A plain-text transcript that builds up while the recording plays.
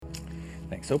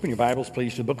Thanks. Open your Bibles,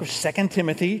 please, to the book of 2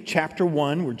 Timothy, chapter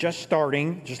 1. We're just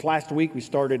starting. Just last week, we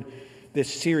started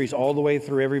this series all the way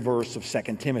through every verse of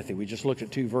 2 Timothy. We just looked at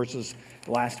 2 verses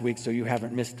last week, so you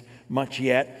haven't missed much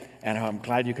yet. And I'm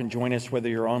glad you can join us, whether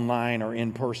you're online or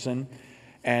in person.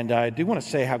 And I do want to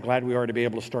say how glad we are to be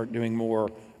able to start doing more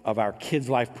of our Kids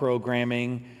Life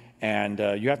programming. And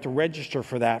you have to register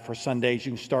for that for Sundays.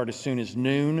 You can start as soon as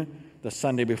noon the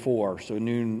Sunday before. So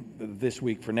noon this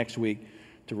week for next week,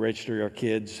 to register your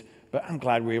kids. But I'm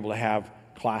glad we're able to have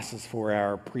classes for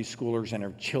our preschoolers and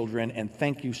our children. And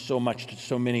thank you so much to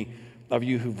so many of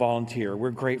you who volunteer.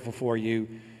 We're grateful for you.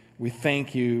 We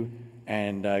thank you,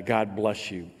 and God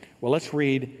bless you. Well, let's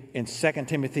read in 2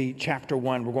 Timothy chapter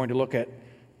 1. We're going to look at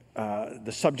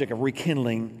the subject of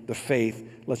rekindling the faith.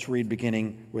 Let's read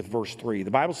beginning with verse 3.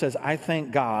 The Bible says, "I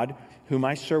thank God, whom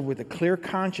I serve with a clear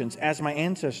conscience, as my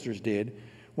ancestors did,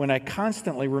 when I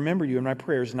constantly remember you in my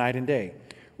prayers night and day.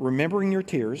 Remembering your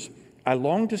tears, I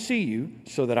long to see you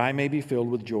so that I may be filled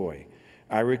with joy.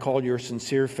 I recall your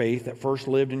sincere faith that first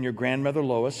lived in your grandmother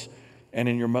Lois and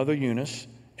in your mother Eunice,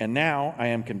 and now, I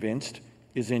am convinced,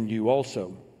 is in you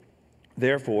also.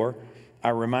 Therefore, I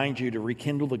remind you to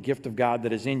rekindle the gift of God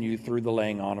that is in you through the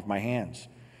laying on of my hands.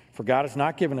 For God has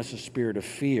not given us a spirit of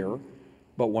fear,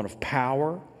 but one of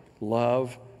power,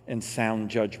 love, and sound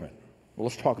judgment." Well,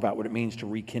 let's talk about what it means to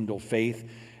rekindle faith.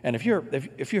 And if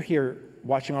you're here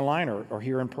watching online or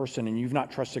here in person and you've not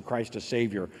trusted Christ as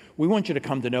Savior, we want you to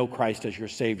come to know Christ as your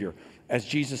Savior. As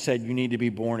Jesus said, you need to be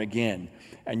born again,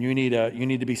 and you need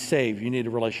to be saved. You need a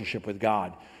relationship with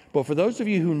God. But for those of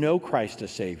you who know Christ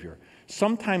as Savior,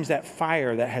 sometimes that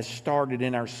fire that has started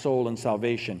in our soul in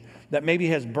salvation, that maybe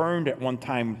has burned at one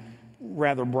time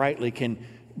rather brightly, can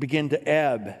begin to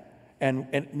ebb, and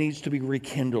it needs to be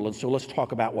rekindled. And so let's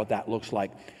talk about what that looks like.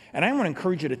 And I want to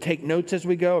encourage you to take notes as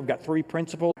we go. I've got 3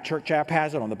 principles. Church app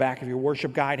has it. On the back of your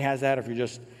worship guide has that. If you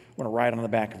just want to write on the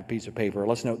back of a piece of paper,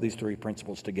 let's note these 3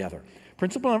 principles together.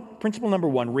 Principle number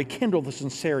 1, rekindle the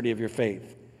sincerity of your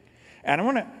faith. And I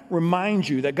want to remind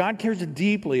you that God cares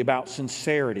deeply about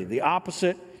sincerity. The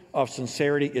opposite of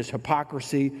sincerity is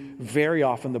hypocrisy. Very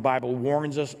often the Bible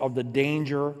warns us of the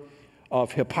danger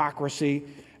of hypocrisy.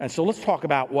 And so let's talk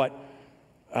about what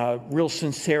real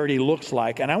sincerity looks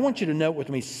like. And I want you to note with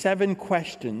me 7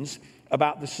 questions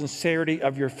about the sincerity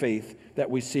of your faith that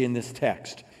we see in this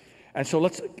text. And so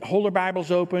let's hold our Bibles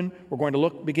open. We're going to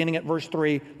look beginning at verse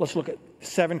 3. Let's look at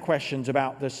 7 questions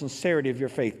about the sincerity of your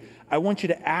faith. I want you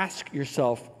to ask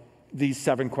yourself these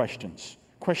 7 questions.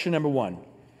 Question number 1,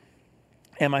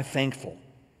 am I thankful?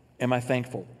 Am I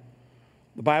thankful?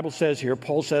 The Bible says here,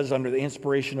 Paul says under the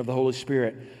inspiration of the Holy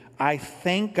Spirit, I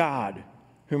thank God,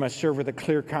 whom I serve with a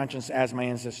clear conscience as my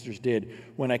ancestors did,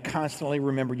 when I constantly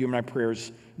remember you in my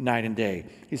prayers night and day.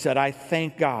 He said, I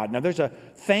thank God. Now there's a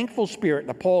thankful spirit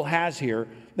that Paul has here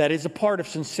that is a part of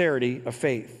sincerity of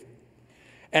faith.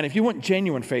 And if you want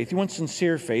genuine faith, you want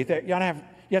sincere faith, you have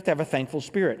to have a thankful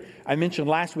spirit. I mentioned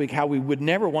last week how we would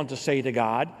never want to say to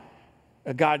God,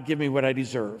 God, give me what I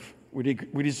deserve. We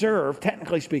deserve,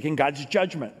 technically speaking, God's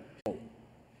judgment.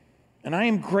 And I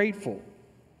am grateful.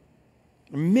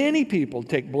 Many people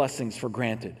take blessings for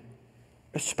granted,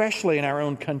 especially in our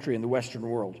own country, in the Western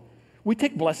world. We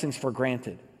take blessings for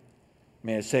granted.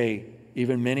 May I say,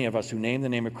 even many of us who name the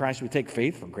name of Christ, we take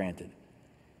faith for granted.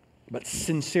 But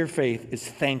sincere faith is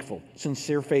thankful.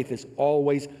 Sincere faith is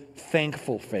always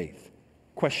thankful faith.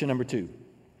 Question number 2,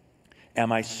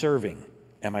 am I serving?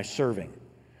 Am I serving?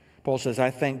 Paul says,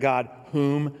 I thank God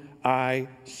whom I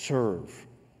serve.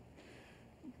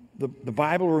 The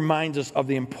Bible reminds us of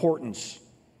the importance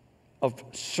of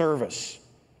service.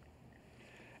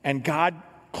 And God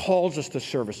calls us to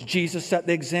service. Jesus set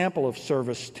the example of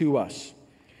service to us.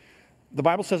 The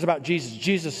Bible says about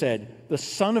Jesus said, the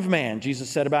Son of Man, Jesus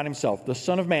said about himself, the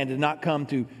Son of Man did not come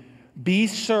to be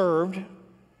served.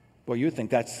 Well, you would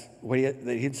think that's what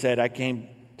he'd said, I came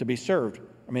to be served.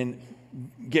 I mean,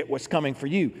 get what's coming for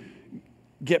you.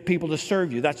 Get people to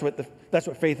serve you. That's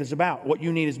what faith is about. What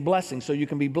you need is blessing so you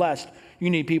can be blessed. You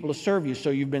need people to serve you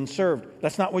so you've been served.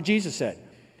 That's not what Jesus said.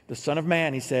 The Son of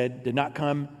Man, he said, did not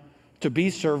come to be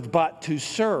served, but to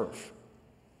serve.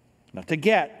 Not to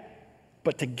get,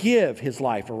 but to give his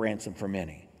life a ransom for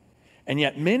many. And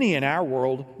yet many in our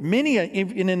world, many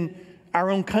even in our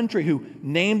own country who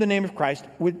name the name of Christ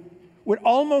would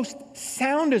almost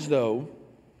sound as though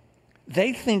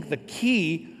they think the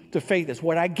key to faith is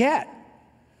what I get.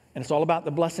 And it's all about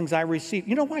the blessings I receive.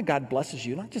 You know why God blesses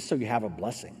you? Not just so you have a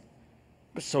blessing,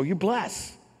 but so you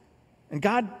bless. And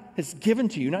God has given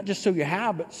to you, not just so you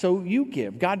have, but so you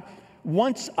give. God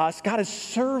wants us, God has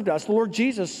served us, the Lord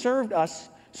Jesus served us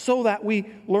so that we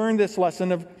learn this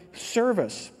lesson of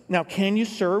service. Now, can you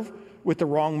serve with the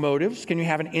wrong motives? Can you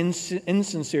have an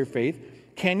insincere faith?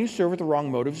 Can you serve with the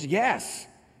wrong motives? Yes.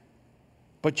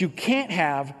 But you can't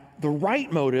have the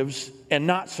right motives and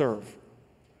not serve.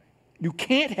 You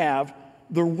can't have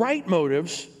the right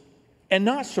motives and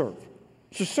not serve.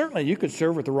 So certainly you could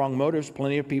serve with the wrong motives.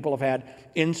 Plenty of people have had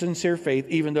insincere faith,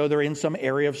 even though they're in some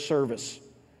area of service.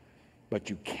 But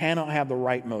you cannot have the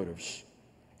right motives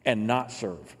and not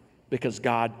serve, because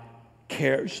God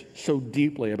cares so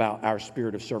deeply about our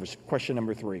spirit of service. Question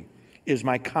number 3, is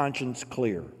my conscience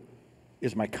clear?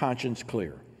 Is my conscience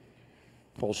clear?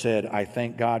 Paul said, I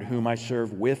thank God whom I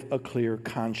serve with a clear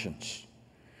conscience.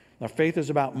 Now, faith is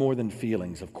about more than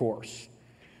feelings, of course.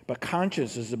 But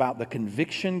conscience is about the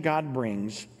conviction God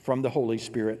brings from the Holy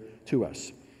Spirit to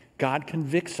us. God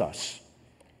convicts us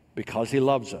because He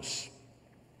loves us.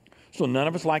 So none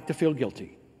of us like to feel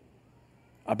guilty.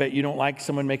 I bet you don't like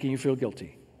someone making you feel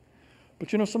guilty.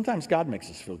 But you know, sometimes God makes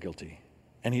us feel guilty.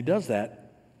 And He does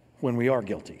that when we are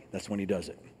guilty. That's when He does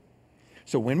it.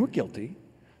 So when we're guilty,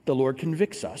 the Lord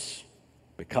convicts us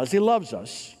because He loves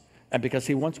us and because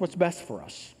He wants what's best for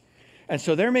us. And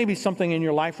so there may be something in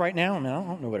your life right now, and I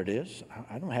don't know what it is.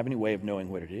 I don't have any way of knowing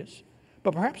what it is.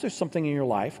 But perhaps there's something in your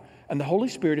life, and the Holy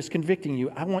Spirit is convicting you.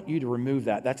 I want you to remove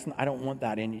that. I don't want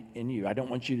that in you. I don't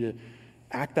want you to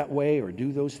act that way or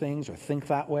do those things or think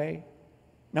that way.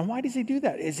 Now, why does He do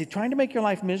that? Is He trying to make your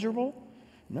life miserable?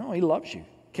 No, He loves you,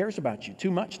 cares about you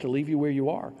too much to leave you where you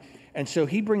are. And so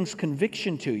He brings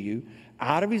conviction to you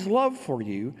out of His love for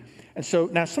you. And so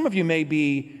now some of you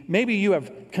maybe you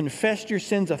have confessed your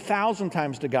sins 1,000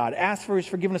 times to God, asked for His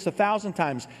forgiveness 1,000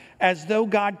 times, as though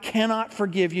God cannot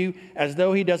forgive you, as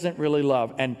though He doesn't really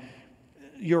love. And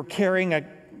you're carrying a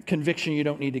conviction you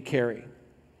don't need to carry.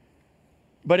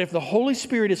 But if the Holy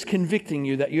Spirit is convicting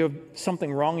you that you have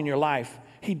something wrong in your life,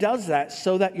 He does that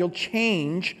so that you'll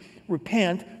change,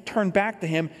 repent, turn back to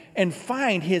Him, and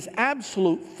find His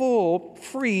absolute, full,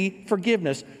 free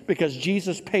forgiveness, because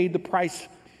Jesus paid the price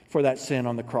for that sin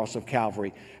on the cross of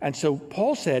Calvary. And so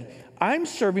Paul said, I'm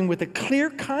serving with a clear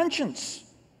conscience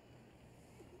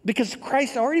because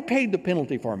Christ already paid the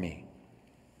penalty for me.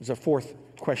 There's a fourth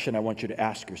question I want you to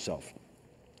ask yourself.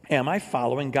 Am I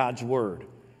following God's word?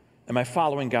 Am I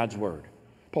following God's word?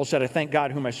 Paul said, I thank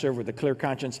God whom I serve with a clear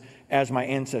conscience, as my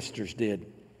ancestors did.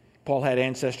 Paul had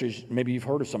ancestors, maybe you've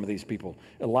heard of some of these people,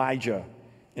 Elijah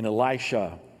and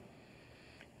Elisha,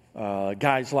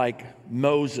 guys like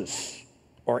Moses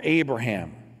or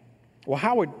Abraham. Well,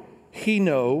 how would he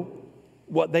know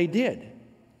what they did?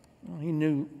 Well, he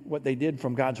knew what they did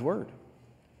from God's word.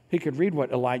 He could read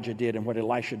what Elijah did and what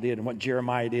Elisha did and what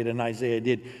Jeremiah did and Isaiah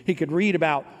did. He could read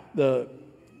about the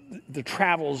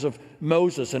travels of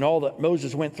Moses and all that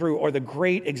Moses went through, or the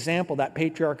great example, that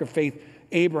patriarch of faith,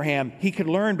 Abraham. He could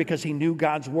learn because he knew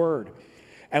God's word.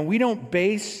 And we don't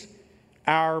base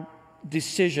our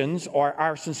decisions or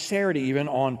our sincerity even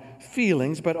on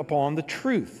feelings, but upon the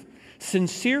truth.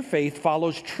 Sincere faith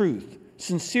follows truth.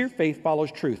 Sincere faith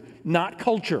follows truth, not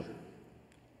culture.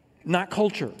 Not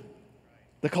culture.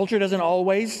 The culture doesn't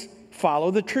always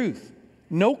follow the truth.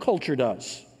 No culture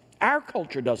does. Our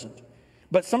culture doesn't.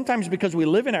 But sometimes because we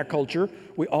live in our culture,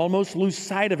 we almost lose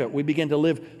sight of it. We begin to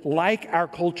live like our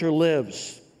culture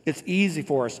lives. It's easy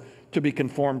for us to be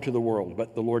conformed to the world,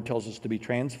 but the Lord tells us to be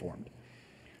transformed.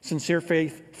 Sincere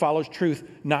faith follows truth,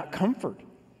 not comfort.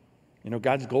 You know,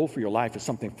 God's goal for your life is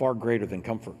something far greater than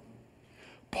comfort.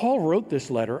 Paul wrote this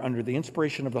letter under the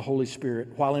inspiration of the Holy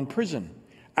Spirit while in prison.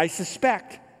 I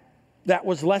suspect that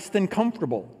was less than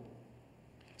comfortable.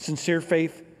 Sincere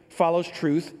faith follows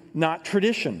truth, not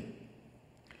tradition.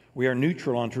 We are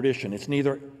neutral on tradition. It's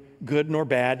neither good nor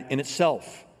bad in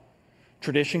itself.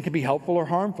 Tradition can be helpful or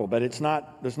harmful, but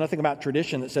there's nothing about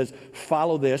tradition that says,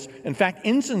 follow this. In fact,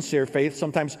 insincere faith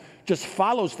sometimes just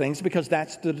follows things because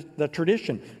that's the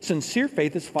tradition. Sincere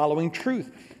faith is following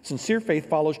truth. Sincere faith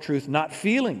follows truth, not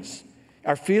feelings.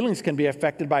 Our feelings can be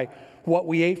affected by what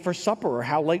we ate for supper or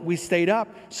how late we stayed up.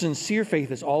 Sincere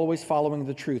faith is always following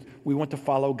the truth. We want to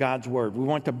follow God's word. We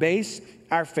want to base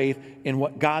our faith in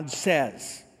what God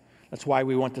says. That's why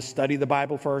we want to study the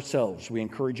Bible for ourselves. We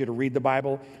encourage you to read the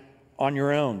Bible on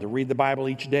your own, to read the Bible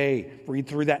each day. Read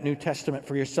through that New Testament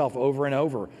for yourself over and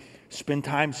over. Spend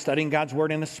time studying God's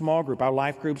word in a small group. Our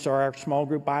life groups are our small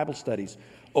group Bible studies.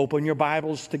 Open your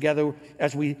Bibles together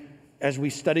as we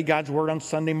study God's word on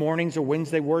Sunday mornings or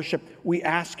Wednesday worship. We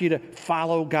ask you to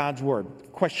follow God's word.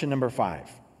 Question number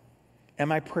 5. Am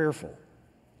I prayerful?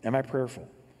 Am I prayerful?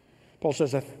 Paul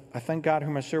says, I thank God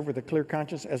whom I serve with a clear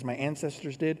conscience, as my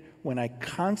ancestors did, when I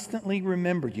constantly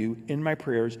remember you in my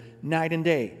prayers night and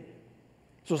day.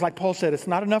 So it's like Paul said, it's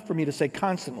not enough for me to say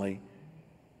constantly.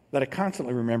 that I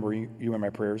constantly remember you in my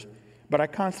prayers, but I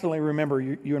constantly remember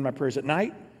you in my prayers at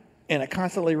night, and I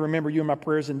constantly remember you in my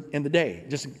prayers in the day,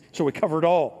 just so we cover it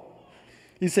all.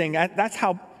 He's saying that's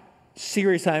how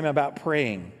serious I am about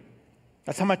praying.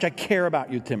 That's how much I care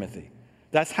about you, Timothy.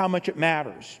 That's how much it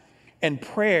matters. And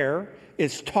prayer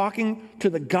is talking to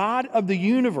the God of the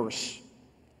universe.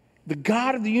 The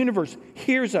God of the universe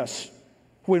hears us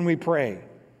when we pray.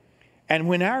 And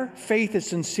when our faith is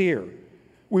sincere,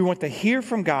 we want to hear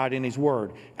from God in His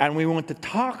Word, and we want to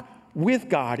talk with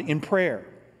God in prayer.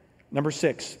 Number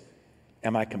 6,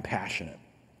 am I compassionate?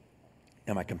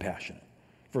 Am I compassionate?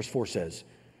 Verse 4 says,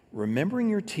 remembering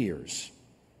your tears.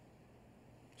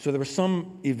 So there was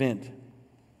some event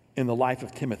in the life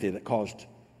of Timothy that caused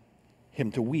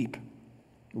him to weep.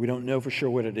 We don't know for sure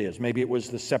what it is. Maybe it was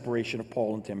the separation of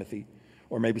Paul and Timothy,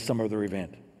 or maybe some other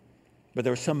event. But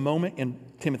there was some moment in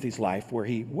Timothy's life where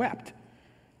he wept.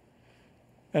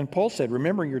 And Paul said,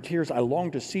 remembering your tears, I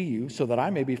long to see you so that I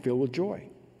may be filled with joy.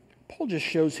 Paul just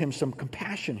shows him some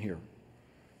compassion here.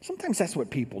 Sometimes that's what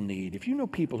people need. If you know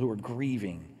people who are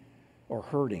grieving or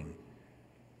hurting,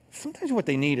 sometimes what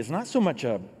they need is not so much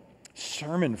a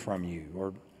sermon from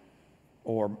you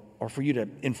or for you to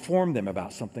inform them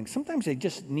about something. Sometimes they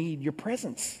just need your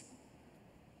presence.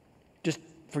 Just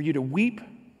for you to weep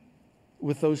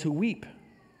with those who weep.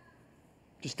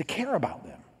 Just to care about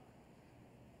them.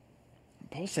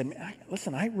 Paul said,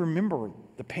 listen, I remember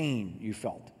the pain you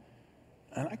felt.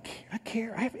 And I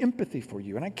care. I have empathy for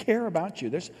you, and I care about you.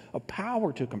 There's a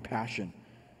power to compassion.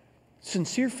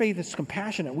 Sincere faith is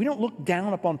compassionate. We don't look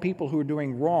down upon people who are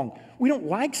doing wrong. We don't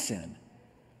like sin.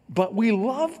 But we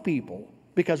love people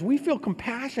because we feel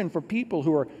compassion for people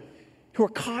who are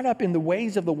caught up in the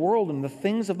ways of the world and the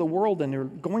things of the world, and they're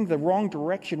going the wrong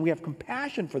direction. We have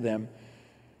compassion for them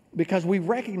because we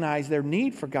recognize their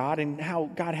need for God and how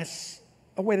God has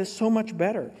a way that's so much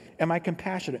better. Am I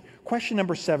compassionate? Question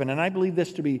number 7, and I believe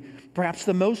this to be perhaps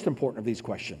the most important of these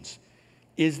questions.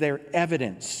 Is there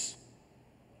evidence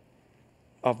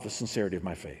of the sincerity of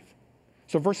my faith?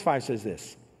 So verse 5 says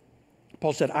this.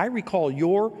 Paul said, I recall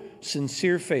your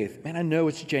sincere faith. Man, I know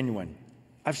it's genuine.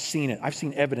 I've seen it. I've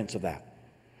seen evidence of that.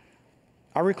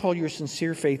 I recall your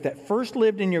sincere faith that first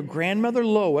lived in your grandmother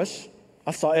Lois.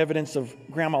 I saw evidence of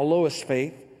Grandma Lois'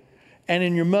 faith. And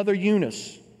in your mother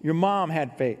Eunice. Your mom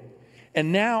had faith.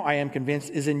 And now, I am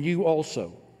convinced, is in you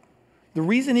also. The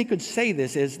reason he could say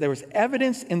this is there was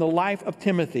evidence in the life of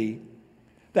Timothy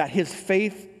that his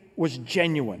faith was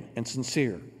genuine and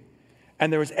sincere.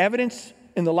 And there was evidence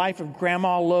in the life of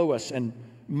Grandma Lois and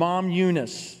Mom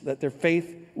Eunice that their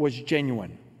faith was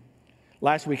genuine.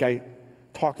 Last week I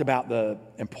talked about the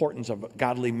importance of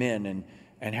godly men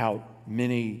and how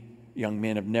many young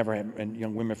men have never had, and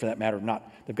young women for that matter,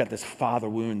 they've got this father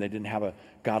wound. They didn't have a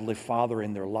godly father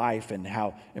in their life, and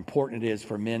how important it is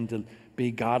for men to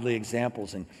be godly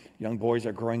examples. And young boys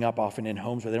are growing up often in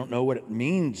homes where they don't know what it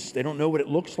means. They don't know what it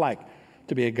looks like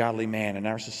to be a godly man, and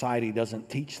our society doesn't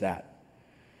teach that.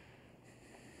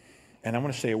 And I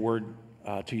want to say a word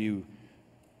to you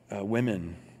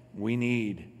women. We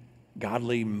need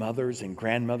godly mothers and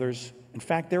grandmothers. In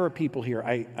fact, there are people here,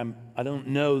 I don't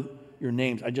know your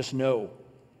names, I just know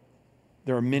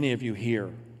there are many of you here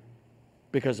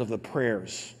because of the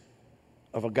prayers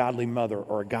of a godly mother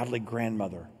or a godly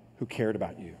grandmother who cared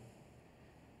about you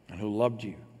and who loved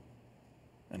you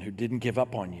and who didn't give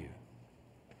up on you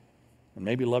and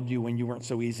maybe loved you when you weren't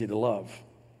so easy to love.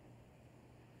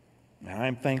 And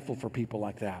I'm thankful for people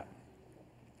like that.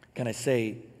 Can I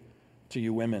say to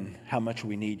you women how much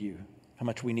we need you, how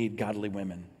much we need godly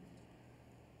women?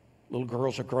 Little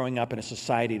girls are growing up in a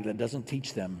society that doesn't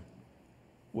teach them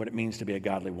what it means to be a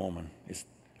godly woman.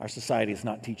 Our society is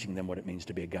not teaching them what it means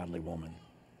to be a godly woman.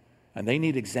 And they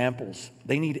need examples.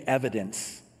 They need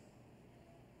evidence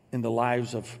in the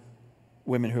lives of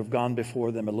women who have gone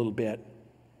before them a little bit.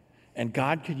 And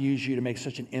God could use you to make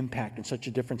such an impact and such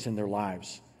a difference in their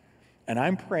lives. And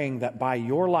I'm praying that by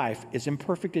your life, as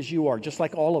imperfect as you are, just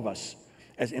like all of us,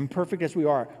 as imperfect as we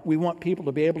are, we want people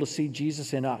to be able to see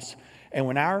Jesus in us. And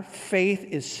when our faith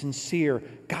is sincere,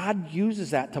 God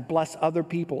uses that to bless other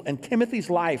people. And Timothy's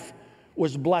life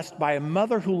was blessed by a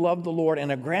mother who loved the Lord and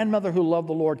a grandmother who loved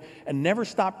the Lord and never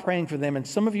stopped praying for them. And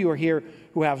some of you are here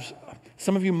who have,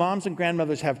 some of you moms and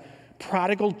grandmothers have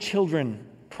prodigal children,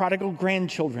 prodigal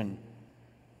grandchildren.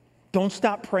 Don't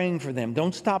stop praying for them.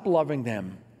 Don't stop loving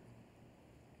them.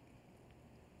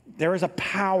 There is a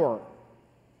power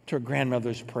to a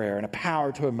grandmother's prayer and a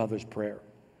power to a mother's prayer.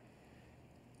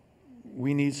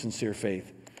 We need sincere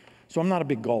faith. So I'm not a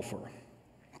big golfer,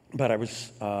 but I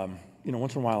was,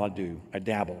 once in a while I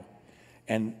dabble.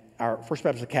 And our First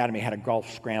Baptist Academy had a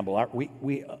golf scramble.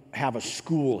 We have a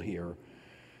school here,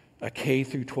 a K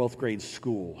through 12th grade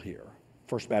school here,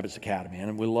 First Baptist Academy,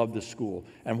 and we love this school.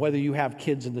 And whether you have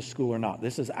kids in the school or not,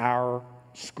 this is our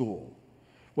school.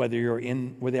 Whether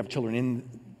they have children in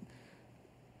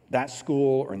that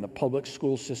school or in the public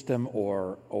school system,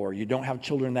 or you don't have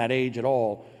children that age at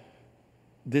all,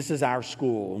 this is our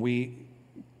school, and we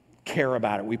care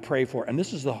about it. We pray for it. And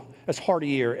this is as hard a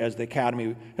year as the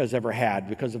Academy has ever had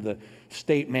because of the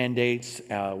state mandates.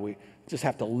 We just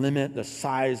have to limit the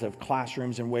size of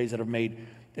classrooms in ways that have made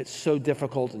it so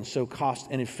difficult and so cost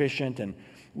inefficient, and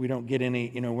we don't get any,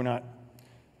 we're not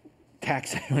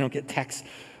we don't get tax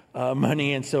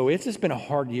money, and so it's just been a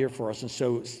hard year for us. And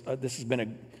so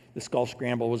this golf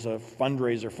scramble was a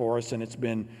fundraiser for us, and it's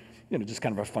been, just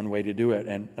kind of a fun way to do it.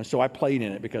 And so I played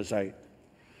in it because I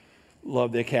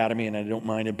love the Academy, and I don't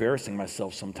mind embarrassing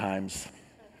myself sometimes.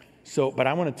 But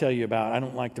I want to tell you I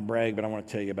don't like to brag, but I want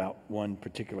to tell you about one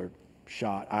particular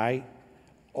shot. I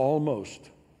almost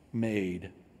made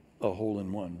a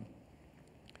hole-in-one.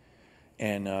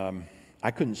 And I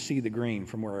couldn't see the green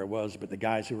from where I was, but the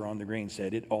guys who were on the green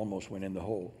said it almost went in the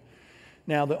hole.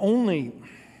 Now, the only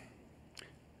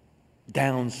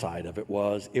downside of it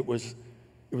was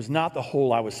not the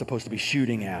hole I was supposed to be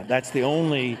shooting at. That's the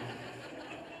only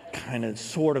kind of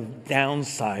sort of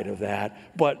downside of that.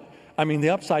 But, the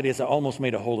upside is I almost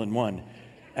made a hole-in-one.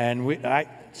 And I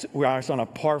was on a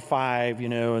par 5,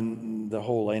 and the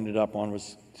hole I ended up on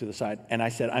was to the side. And I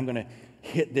said, I'm going to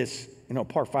hit this,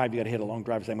 par 5, you got to hit a long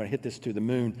drive. So I'm going to hit this to the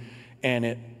moon. And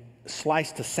it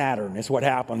sliced to Saturn is what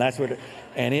happened.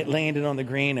 And it landed on the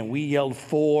green, and we yelled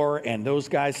 4, and those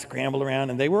guys scrambled around,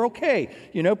 and they were okay.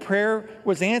 Prayer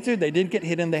was answered. They didn't get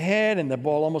hit in the head, and the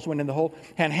ball almost went in the hole.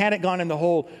 And had it gone in the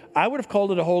hole, I would have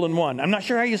called it a hole-in-one. I'm not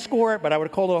sure how you score it, but I would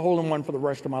have called it a hole-in-one for the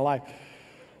rest of my life.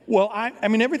 Well,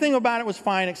 everything about it was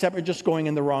fine except for just going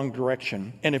in the wrong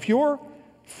direction. And if your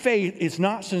faith is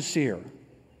not sincere,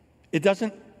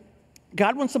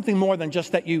 God wants something more than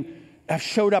just that you have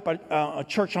showed up at a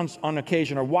church on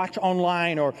occasion, or watch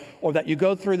online, or that you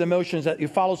go through the motions, that you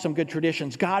follow some good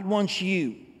traditions. God wants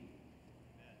you.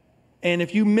 And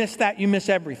if you miss that, you miss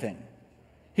everything.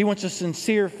 He wants a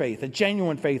sincere faith, a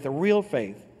genuine faith, a real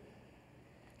faith.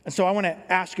 And so I want to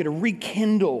ask you to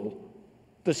rekindle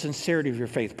the sincerity of your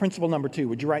faith. Principle number 2,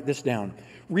 would you write this down?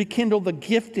 Rekindle the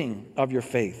gifting of your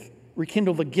faith.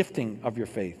 Rekindle the gifting of your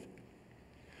faith.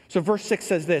 So verse 6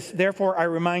 says this, therefore I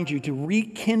remind you to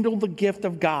rekindle the gift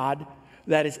of God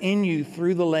that is in you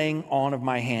through the laying on of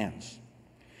my hands.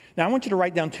 Now I want you to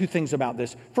write down 2 things about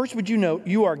this. First, would you note,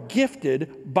 you are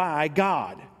gifted by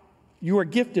God. You are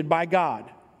gifted by God.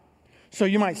 So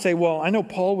you might say, well, I know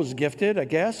Paul was gifted, I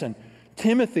guess, and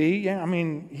Timothy,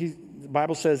 the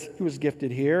Bible says he was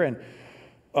gifted here,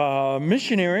 and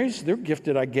missionaries, they're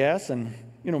gifted, I guess, and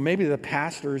maybe the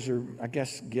pastors are, I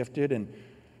guess, gifted, and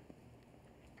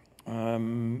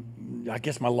I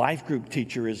guess my life group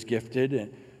teacher is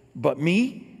gifted, but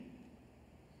me?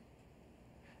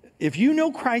 If you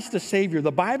know Christ the Savior,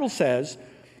 the Bible says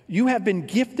you have been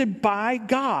gifted by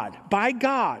God. By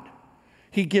God.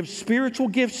 He gives spiritual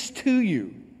gifts to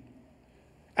you,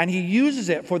 and He uses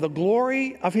it for the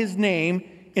glory of His name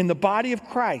in the body of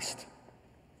Christ.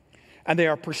 And they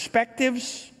are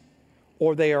perspectives,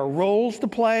 or they are roles to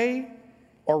play,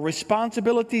 or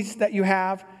responsibilities that you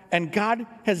have, and God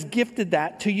has gifted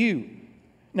that to you.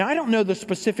 Now, I don't know the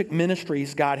specific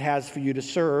ministries God has for you to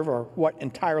serve or what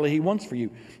entirely He wants for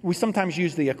you. We sometimes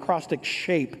use the acrostic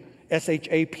SHAPE,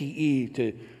 S-H-A-P-E,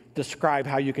 to describe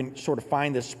how you can sort of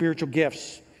find the spiritual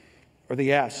gifts, or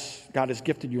the S. God has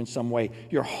gifted you in some way.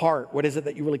 Your heart, what is it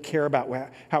that you really care about?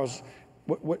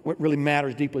 What really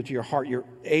matters deeply to your heart? Your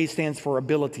A stands for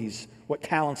abilities. What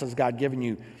talents has God given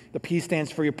you? The P stands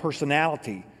for your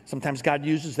personality. Sometimes God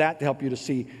uses that to help you to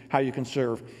see how you can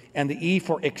serve. And the E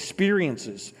for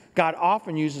experiences. God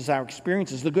often uses our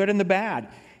experiences, the good and the bad,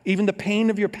 even the pain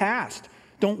of your past.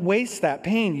 Don't waste that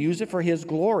pain. Use it for His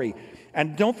glory.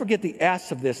 And don't forget the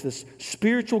S of this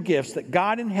spiritual gifts that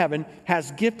God in heaven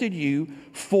has gifted you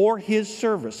for His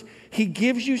service. He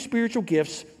gives you spiritual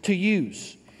gifts to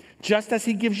use, just as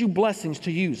He gives you blessings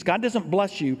to use. God doesn't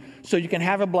bless you so you can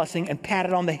have a blessing and pat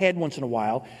it on the head once in a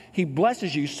while. He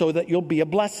blesses you so that you'll be a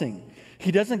blessing.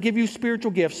 He doesn't give you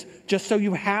spiritual gifts just so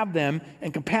you have them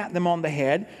and can pat them on the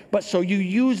head, but so you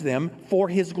use them for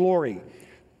His glory.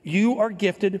 You are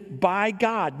gifted by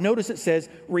God. Notice it says,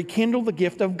 rekindle the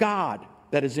gift of God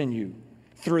that is in you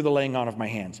through the laying on of my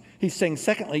hands. He's saying,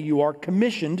 secondly, you are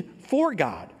commissioned for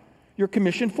God. You're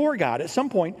commissioned for God. At some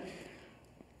point,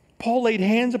 Paul laid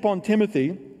hands upon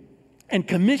Timothy and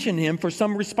commissioned him for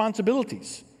some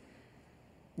responsibilities.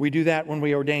 We do that when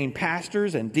we ordain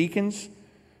pastors and deacons.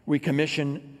 We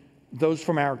commission those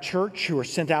from our church who are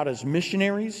sent out as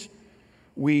missionaries.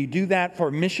 We do that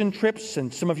for mission trips,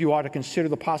 and some of you ought to consider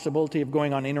the possibility of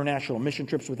going on international mission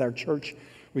trips with our church.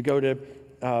 We go to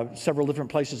several different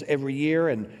places every year,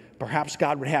 and perhaps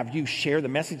God would have you share the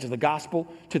message of the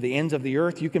gospel to the ends of the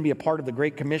earth. You can be a part of the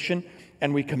Great Commission,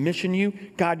 and we commission you.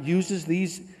 God uses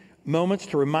these moments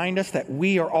to remind us that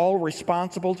we are all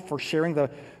responsible for sharing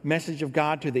the message of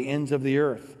God to the ends of the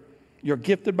earth. You're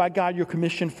gifted by God. You're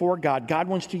commissioned for God. God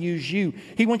wants to use you.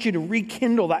 He wants you to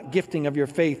rekindle that gifting of your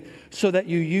faith so that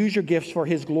you use your gifts for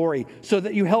His glory, so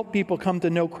that you help people come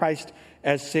to know Christ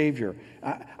as Savior.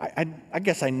 I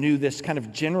guess I knew this kind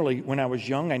of generally when I was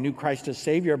young. I knew Christ as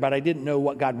Savior, but I didn't know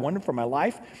what God wanted for my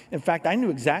life. In fact, I knew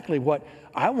exactly what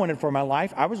I wanted for my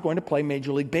life. I was going to play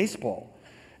Major League Baseball.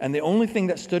 And the only thing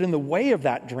that stood in the way of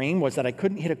that dream was that I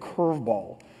couldn't hit a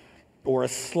curveball or a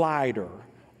slider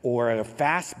or a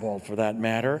fastball for that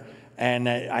matter. And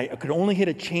I could only hit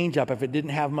a changeup if it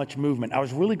didn't have much movement. I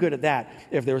was really good at that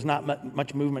if there was not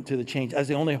much movement to the change. That's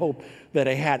the only hope that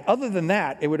I had. Other than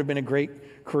that, it would have been a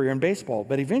great career in baseball.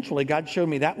 But eventually, God showed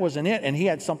me that wasn't it, and He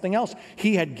had something else.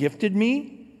 He had gifted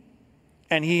me,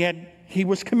 and He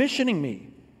was commissioning me.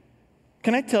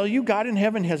 Can I tell you, God in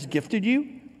heaven has gifted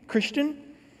you, Christian,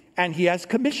 and He has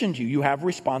commissioned you. You have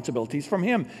responsibilities from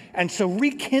Him. And so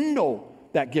rekindle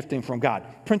that gifting from God.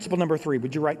 Principle number 3,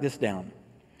 would you write this down?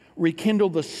 Rekindle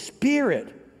the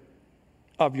spirit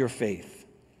of your faith.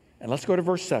 And let's go to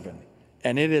verse 7.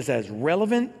 And it is as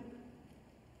relevant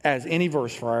as any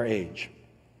verse for our age.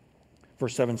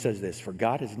 Verse 7 says this, "For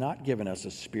God has not given us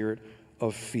a spirit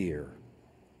of fear,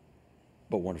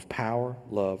 but one of power,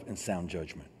 love, and sound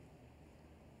judgment."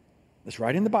 That's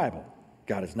right in the Bible.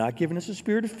 God has not given us a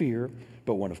spirit of fear,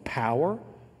 but one of power,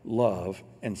 love,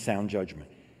 and sound judgment.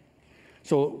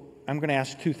 So I'm going to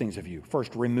ask two things of you.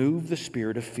 First, remove the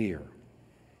spirit of fear.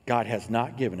 God has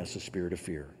not given us a spirit of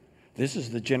fear. This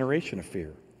is the generation of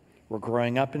fear. We're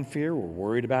growing up in fear. We're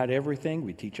worried about everything.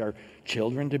 We teach our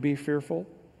children to be fearful.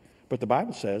 But the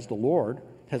Bible says the Lord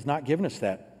has not given us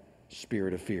that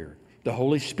spirit of fear. The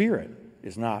Holy Spirit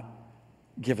is not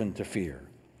given to fear.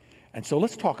 And so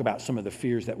let's talk about some of the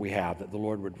fears that we have that the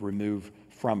Lord would remove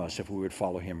from us if we would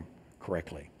follow Him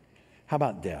correctly. How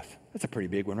about death? That's a pretty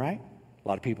big one, right? A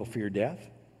lot of people fear death.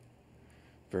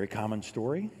 Very common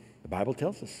story. The Bible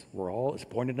tells us it's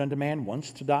appointed unto man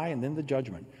once to die and then the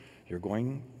judgment. You're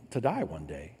going to die one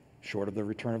day, short of the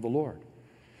return of the Lord.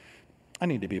 I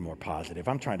need to be more positive.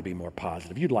 I'm trying to be more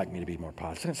positive. You'd like me to be more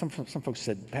positive. Some folks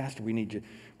said, "Pastor, we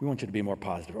want you to be more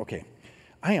positive." Okay.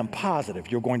 I am positive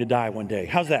you're going to die one day.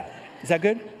 How's that? Is that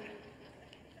good?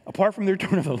 Apart from the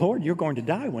return of the Lord, you're going to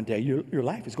die one day. Your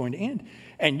life is going to end.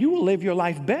 And you will live your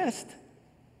life best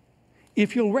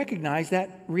if you'll recognize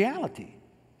that reality.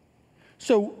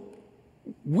 So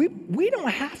we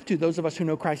don't have to, those of us who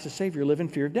know Christ as Savior, live in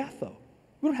fear of death, though.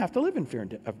 We don't have to live in fear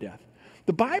of death.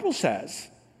 The Bible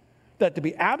says that to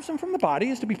be absent from the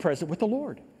body is to be present with the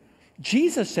Lord.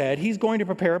 Jesus said He's going to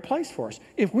prepare a place for us.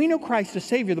 If we know Christ as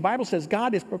Savior, the Bible says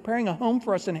God is preparing a home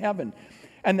for us in heaven.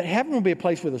 And that heaven will be a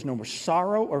place where there's no more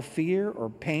sorrow or fear or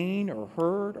pain or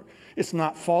hurt. It's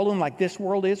not fallen like this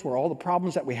world is, where all the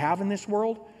problems that we have in this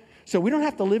world. So we don't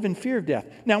have to live in fear of death.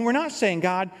 Now, we're not saying,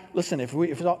 God, listen, if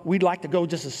we'd like to go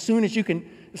just as soon as you can.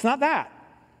 It's not that.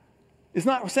 It's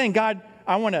not saying, God,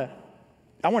 I want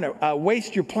to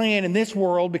waste your plan in this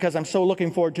world because I'm so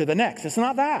looking forward to the next. It's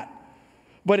not that.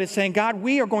 But it's saying, God,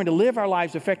 we are going to live our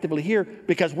lives effectively here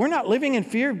because we're not living in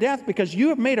fear of death, because you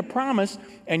have made a promise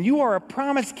and you are a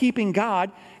promise-keeping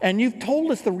God, and you've told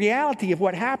us the reality of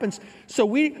what happens. So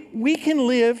we can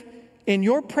live in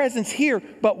your presence here,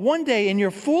 but one day in your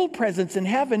full presence in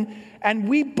heaven, and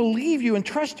we believe you and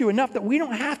trust you enough that we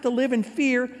don't have to live in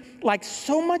fear like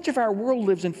so much of our world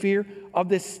lives in fear of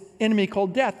this enemy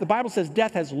called death. The Bible says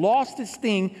death has lost its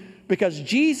sting because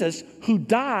Jesus, who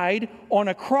died on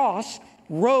a cross,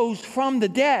 rose from the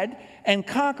dead and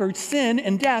conquered sin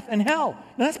and death and hell.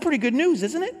 Now, that's pretty good news,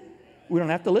 isn't it? We don't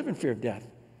have to live in fear of death.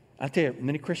 I tell you,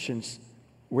 many Christians,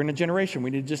 we're in a generation, we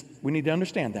need to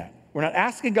understand that. We're not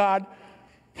asking God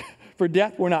for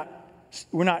death. We're not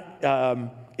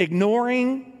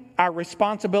ignoring our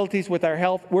responsibilities with our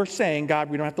health. We're saying, God,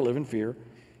 we don't have to live in fear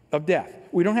of death.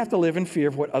 We don't have to live in fear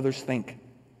of what others think.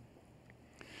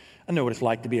 I know what it's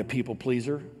like to be a people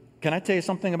pleaser. Can I tell you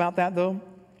something about that, though?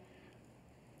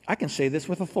 I can say this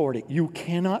with authority. You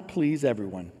cannot please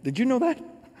everyone. Did you know that?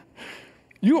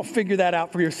 You will figure that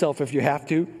out for yourself if you have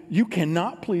to. You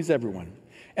cannot please everyone.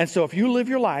 And so if you live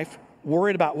your life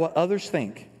worried about what others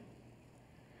think,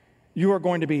 you are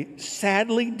going to be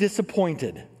sadly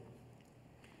disappointed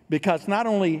Because not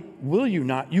only will you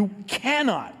not, you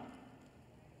cannot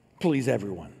please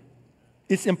everyone.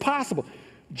 It's impossible.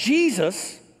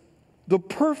 Jesus, the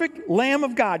perfect Lamb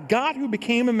of God, God who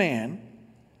became a man,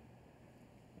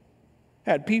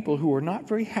 had people who were not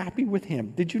very happy with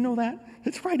him. Did you know that?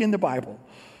 It's right in the Bible.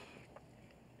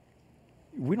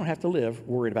 We don't have to live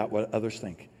worried about what others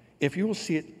think. If you will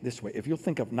see it this way, if you'll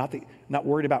think of not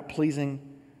worried about pleasing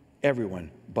everyone,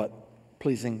 but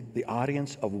pleasing the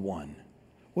audience of one.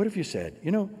 What if you said,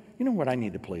 you know what I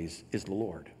need to please is the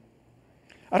Lord.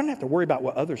 I don't have to worry about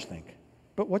what others think,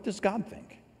 but what does God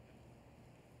think?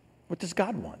 What does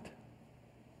God want?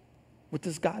 What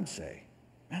does God say?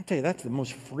 I'll tell you, that's the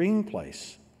most freeing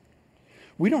place.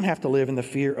 We don't have to live in the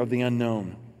fear of the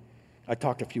unknown. I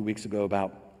talked a few weeks ago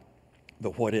about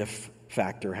the what if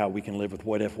factor, how we can live with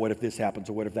what if this happens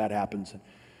or what if that happens.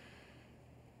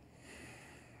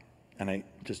 And I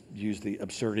just used the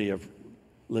absurdity of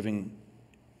living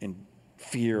in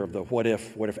fear of the what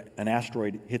if an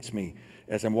asteroid hits me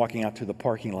as I'm walking out to the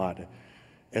parking lot.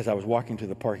 As I was walking to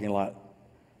the parking lot,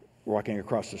 walking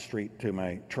across the street to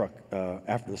my truck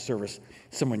after the service,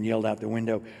 someone yelled out the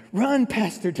window, "Run,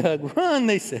 Pastor Doug, run,"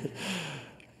 they said.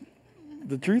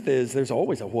 The truth is, there's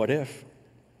always a what if.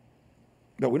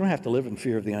 But we don't have to live in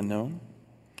fear of the unknown.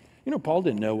 You know, Paul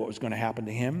didn't know what was going to happen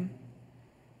to him.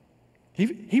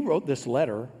 He wrote this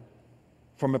letter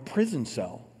from a prison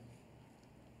cell.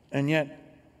 And yet,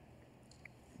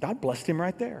 God blessed him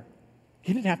right there.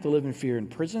 He didn't have to live in fear in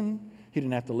prison. He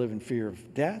didn't have to live in fear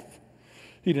of death.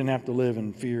 He didn't have to live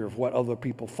in fear of what other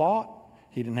people thought.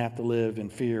 He didn't have to live in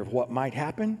fear of what might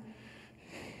happen.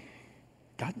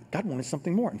 God wanted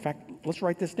something more. In fact, let's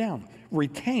write this down.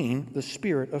 Retain the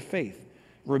spirit of faith.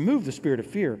 Remove the spirit of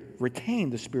fear. Retain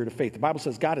the spirit of faith. The Bible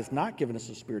says God has not given us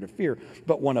a spirit of fear,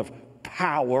 but one of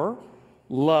power,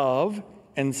 love,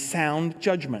 and sound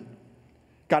judgment.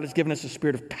 God has given us a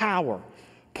spirit of power.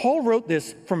 Paul wrote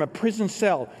this from a prison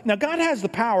cell. Now, God has the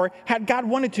power. Had God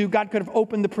wanted to, God could have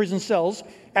opened the prison cells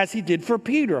as he did for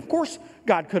Peter. Of course,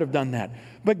 God could have done that.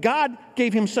 But God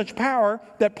gave him such power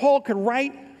that Paul could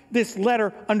write this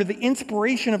letter under the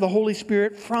inspiration of the Holy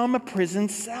Spirit from a prison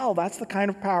cell. That's the kind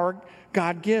of power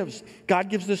God gives. God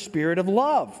gives the spirit of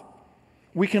love.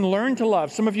 We can learn to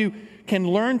love. Some of you can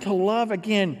learn to love,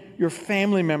 again, your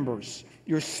family members,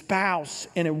 your spouse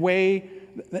in a way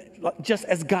that, just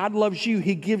as God loves you,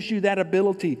 he gives you that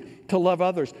ability to love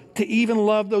others, to even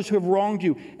love those who have wronged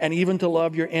you, and even to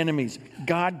love your enemies.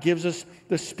 God gives us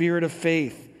the spirit of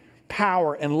faith,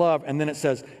 power, and love. And then it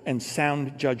says, and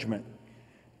sound judgment.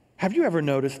 Have you ever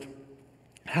noticed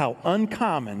how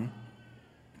uncommon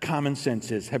common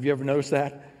sense is? Have you ever noticed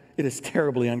that? It is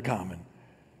terribly uncommon.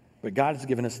 But God has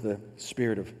given us the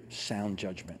spirit of sound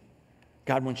judgment.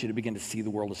 God wants you to begin to see the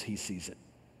world as he sees it.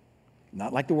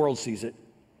 Not like the world sees it,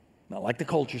 not like the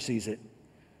culture sees it,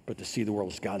 but to see the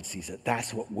world as God sees it.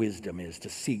 That's what wisdom is, to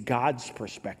see God's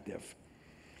perspective.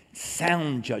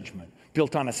 Sound judgment,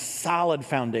 built on a solid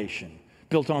foundation,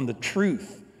 built on the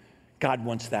truth. God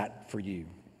wants that for you.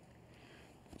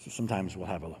 So sometimes we'll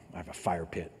have a fire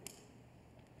pit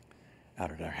out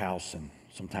at our house, and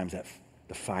sometimes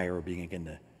the fire will begin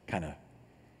to kind of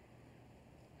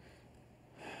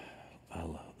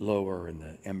lower, and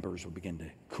the embers will begin to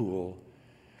cool.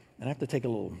 And I have to take a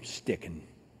little stick and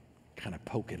kind of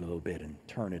poke it a little bit and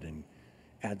turn it and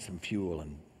add some fuel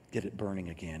and get it burning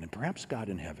again. And perhaps God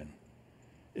in heaven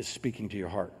is speaking to your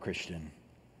heart, Christian,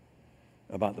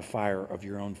 about the fire of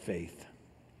your own faith.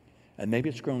 And maybe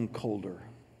it's grown colder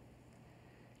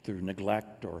through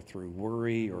neglect or through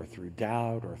worry or through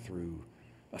doubt or through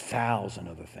 1,000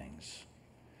 other things.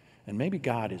 And maybe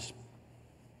God is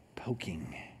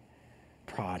poking,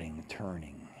 prodding,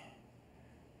 turning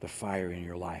the fire in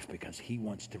your life because he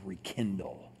wants to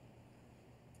rekindle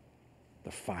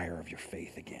the fire of your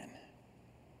faith again.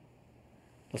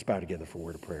 Let's bow together for a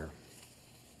word of prayer.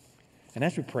 And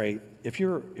as we pray, if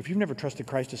you've never trusted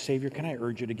Christ as Savior, can I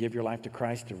urge you to give your life to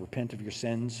Christ, to repent of your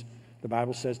sins? The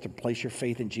Bible says to place your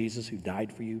faith in Jesus who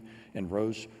died for you and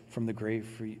rose from the grave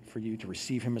for you, to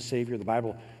receive him as Savior.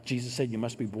 Jesus said you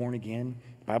must be born again.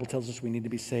 The Bible tells us we need to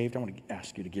be saved. I want to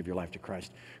ask you to give your life to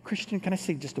Christ. Christian, can I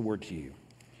say just a word to you?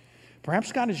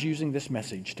 Perhaps God is using this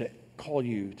message to call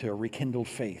you to a rekindled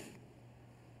faith.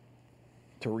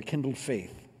 To a rekindled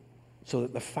faith, so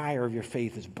that the fire of your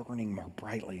faith is burning more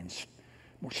brightly and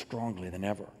more strongly than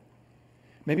ever.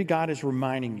 Maybe God is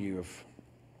reminding you of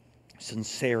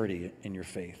sincerity in your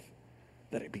faith,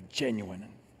 that it be genuine,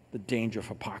 the danger of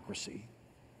hypocrisy.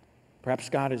 Perhaps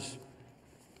God is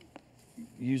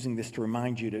using this to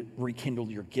remind you to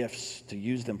rekindle your gifts, to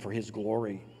use them for his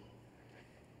glory,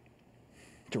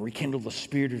 to rekindle the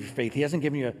spirit of your faith. He hasn't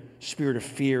given you a spirit of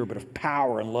fear, but of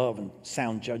power and love and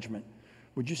sound judgment.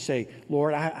 Would you say,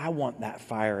 Lord, I want that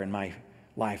fire in my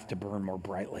life to burn more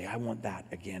brightly. I want that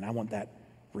again. I want that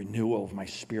renewal of my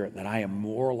spirit, that I am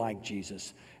more like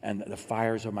Jesus and that the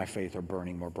fires of my faith are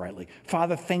burning more brightly.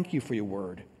 Father, thank you for your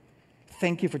word.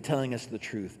 Thank you for telling us the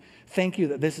truth. Thank you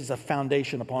that this is a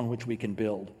foundation upon which we can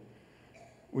build.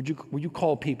 Would you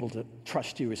call people to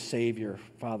trust you as Savior,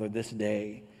 Father, this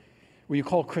day? Will you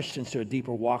call Christians to a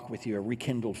deeper walk with you, a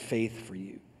rekindled faith for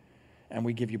you? And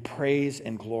we give you praise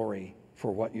and glory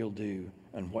for what you'll do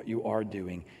and what you are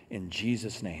doing in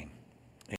Jesus' name.